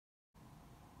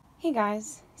Hey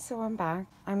guys, so I'm back.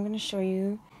 I'm going to show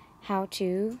you how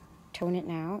to tone it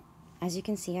now. As you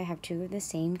can see, I have two of the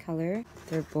same color.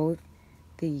 They're both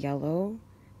the yellow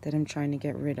that I'm trying to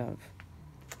get rid of.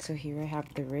 So here I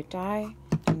have the Rit dye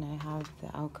and I have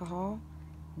the alcohol,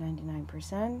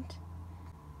 99%.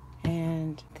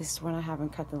 And this one I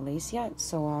haven't cut the lace yet,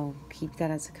 so I'll keep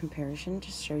that as a comparison to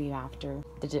show you after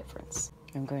the difference.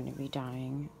 I'm going to be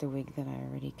dyeing the wig that I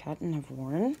already cut and have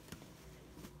worn.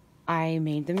 I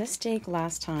made the mistake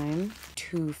last time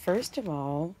to, first of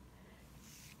all,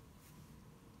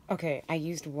 I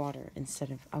used water instead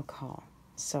of alcohol.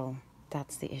 So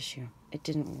that's the issue. It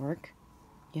didn't work.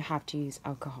 You have to use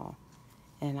alcohol.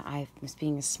 And I was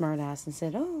being a smartass and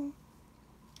said, oh,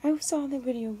 I saw the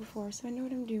video before, so I know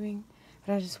what I'm doing.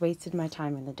 But I just wasted my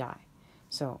time in the dye.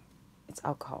 So it's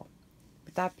alcohol.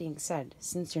 With that being said,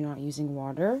 since you're not using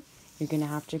water, you're going to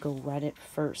have to go wet it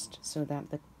first so that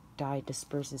the dye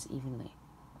disperses evenly.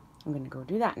 I'm going to go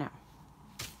do that now.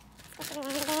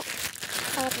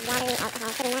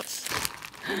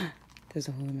 There's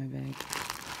a hole in my bag.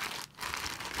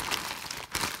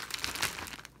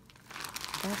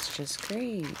 That's just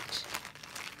great.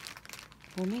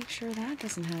 We'll make sure that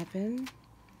doesn't happen.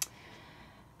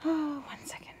 Oh, 1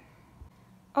 second.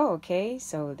 Oh, okay,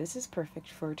 so this is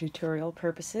perfect for tutorial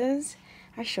purposes.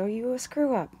 I show you a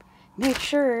screw up. Make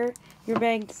sure your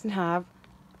bag doesn't have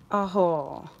a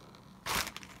hole.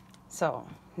 So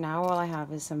now all I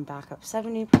have is some backup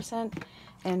 70%,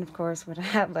 and of course what I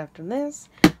had left in this.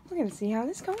 We're gonna see how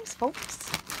this goes,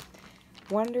 folks.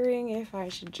 Wondering if I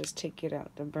should just take it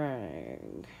out the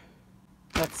bag.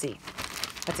 Let's see.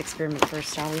 Let's experiment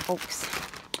first, shall we, folks?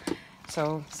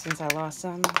 So since I lost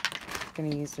some, I'm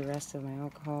gonna use the rest of my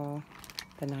alcohol,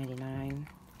 the 99.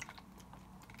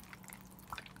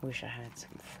 Wish I had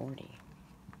some 40.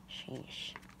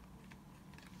 Sheesh.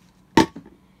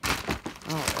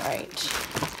 Alright.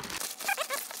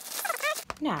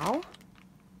 Now,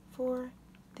 for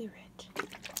the Rit.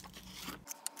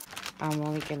 I'm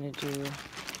only going to do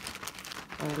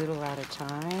a little at a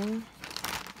time.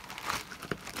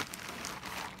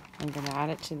 I'm going to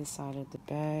add it to the side of the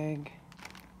bag.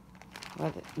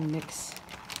 Let it mix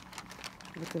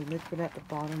with the liquid at the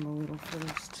bottom a little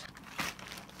first.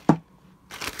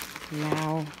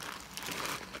 Now,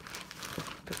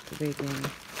 put the wig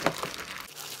in.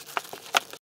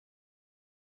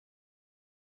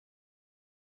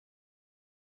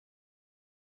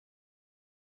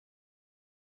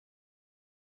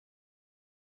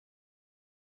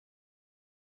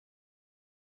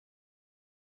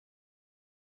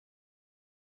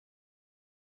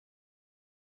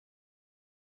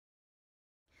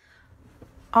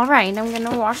 Alright, I'm going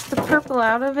to wash the purple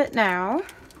out of it now.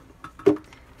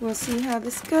 We'll see how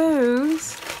this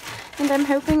goes. And I'm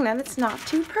hoping that it's not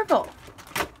too purple.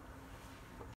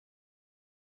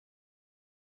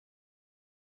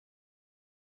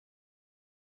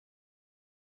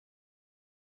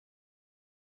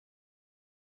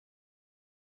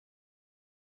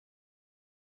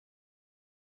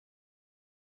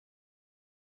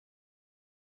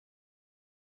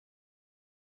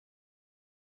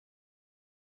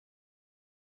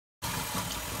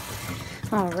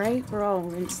 Alright, we're all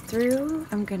rinsed through.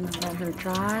 I'm going to let her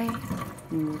dry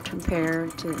and we'll compare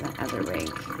to the other wig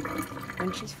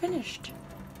when she's finished.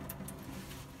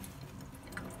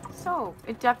 So,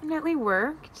 it definitely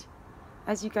worked.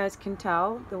 As you guys can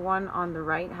tell, the one on the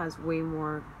right has way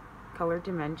more color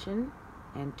dimension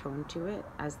and tone to it,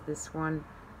 as this one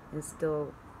is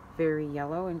still very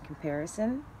yellow in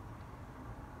comparison.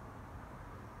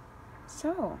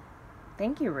 So,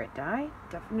 thank you, Rit dye.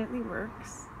 Definitely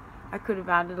works. I could have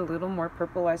added a little more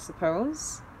purple, I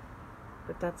suppose,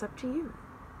 but that's up to you.